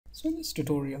So in this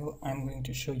tutorial, I'm going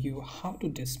to show you how to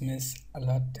dismiss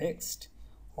alert text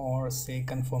or say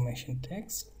confirmation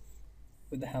text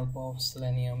with the help of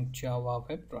Selenium Java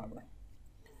WebDriver.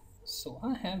 So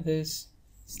I have this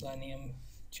Selenium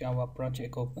Java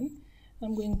project open.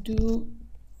 I'm going to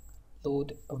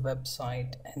load a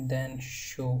website and then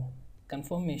show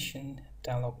confirmation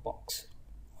dialog box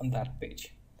on that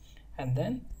page. And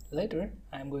then later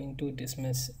I'm going to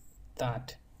dismiss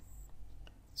that.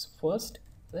 So first,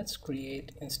 let's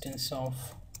create instance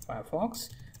of Firefox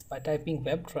by typing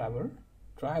WebDriver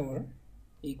driver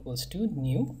equals to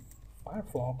new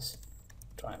Firefox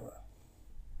driver.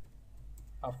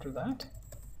 After that,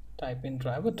 type in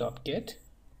driver.get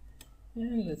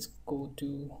and let's go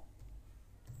to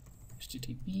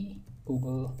http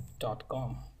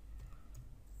google.com.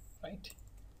 Right.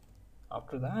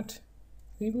 After that,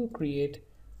 we will create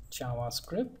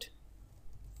JavaScript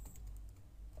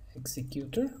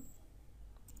executor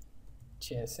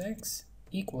JSX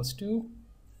equals to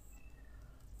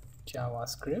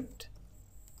JavaScript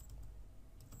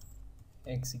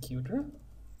executor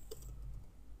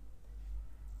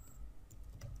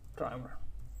driver.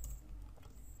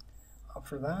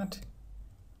 After that,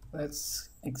 let's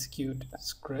execute a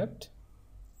script.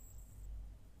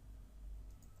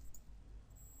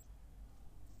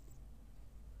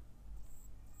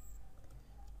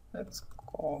 Let's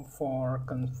call for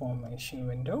confirmation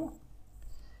window,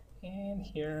 and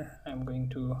here I'm going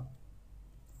to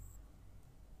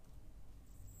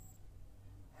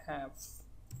have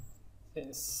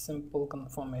this simple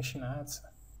confirmation as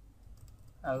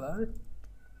alert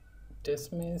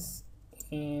dismiss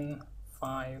in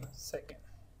 5 seconds.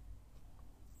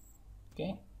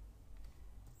 Okay,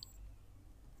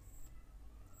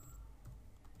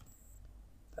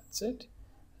 that's it.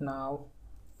 Now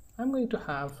I'm going to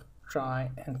have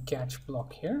try and catch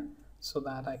block here so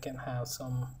that I can have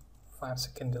some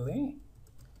 5-second delay.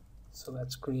 So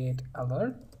let's create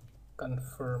alert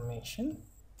confirmation,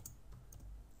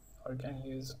 or you can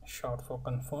use short for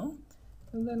confirm,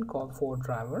 and then call for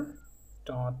driver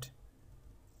dot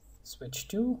switch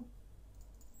to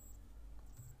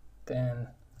then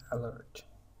alert.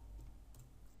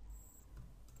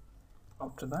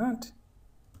 After that,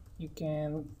 you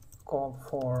can call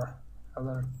for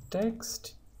alert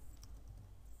text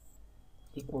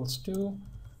equals to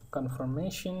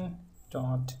confirmation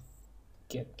dot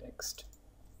get text,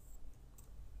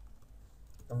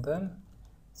 and then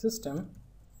system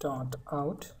dot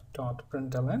out dot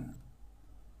println,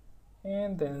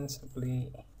 and then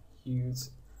simply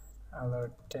use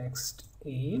alert text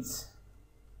is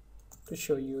to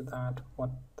show you that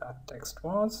what that text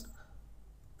was.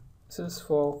 This is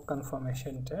for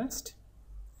confirmation test.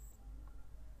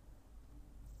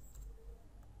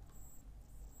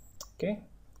 Okay,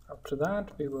 after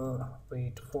that we will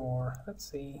wait for, let's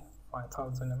see,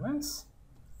 5000 ms,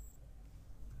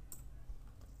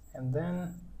 and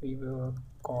then we will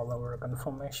call our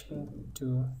confirmation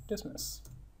to dismiss.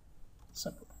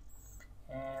 Simple.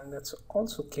 And let's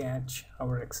also catch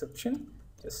our exception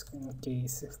just in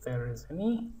case if there is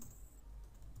any,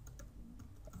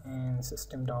 and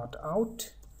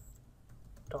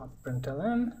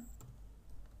system.out.println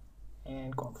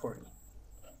and call for it.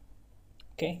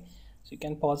 Okay, so you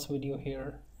can pause the video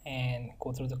here and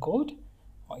go through the code,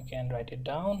 or you can write it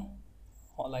down.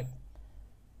 All I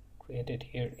created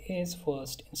here is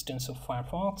first instance of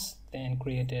Firefox, then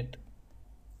created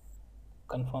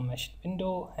confirmation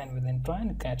window, and within try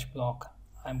and catch block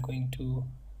I'm going to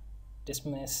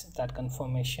dismiss that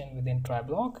confirmation within try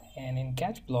block, and in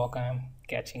catch block I'm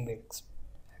catching the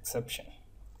exception.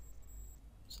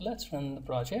 So let's run the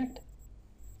project.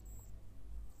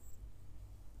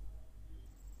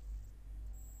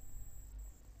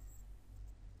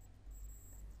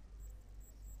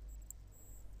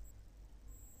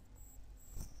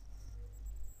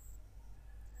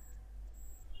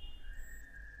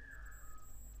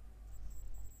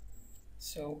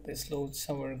 So this loads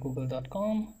our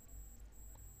google.com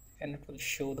and it will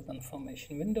show the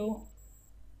confirmation window.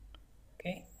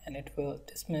 Okay, and it will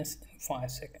dismiss in 5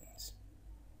 seconds.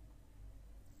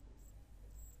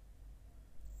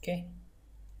 Okay,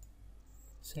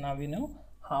 so now we know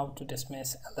how to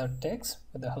dismiss alert text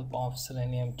with the help of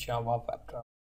Selenium Java WebDriver.